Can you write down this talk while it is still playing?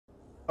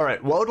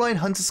Alright, Worldline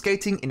Hunter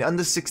Skating in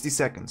under 60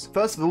 seconds.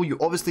 First of all, you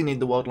obviously need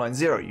the Worldline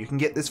Zero. You can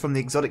get this from the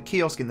exotic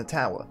kiosk in the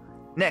tower.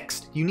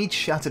 Next, you need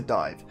Shattered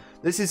Dive.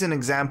 This is an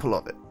example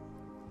of it.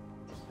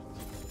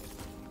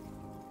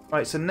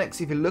 Alright, so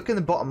next, if you look in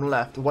the bottom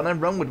left, when I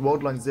run with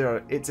Worldline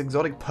Zero, its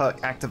exotic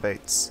perk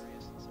activates.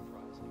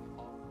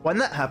 When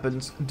that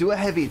happens, do a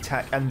heavy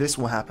attack and this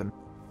will happen.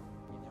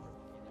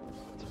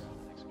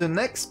 The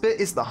next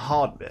bit is the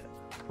hard bit.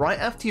 Right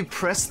after you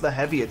press the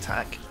heavy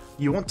attack,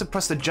 you want to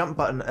press the jump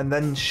button and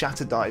then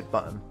Shatter Dive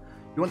button.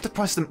 You want to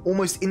press them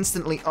almost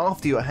instantly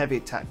after your heavy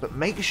attack, but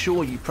make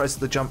sure you press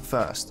the jump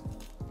first.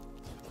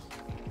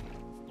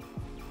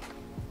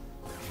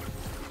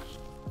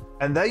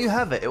 And there you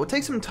have it. It will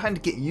take some time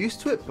to get used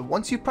to it, but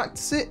once you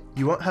practice it,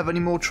 you won't have any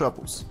more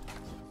troubles.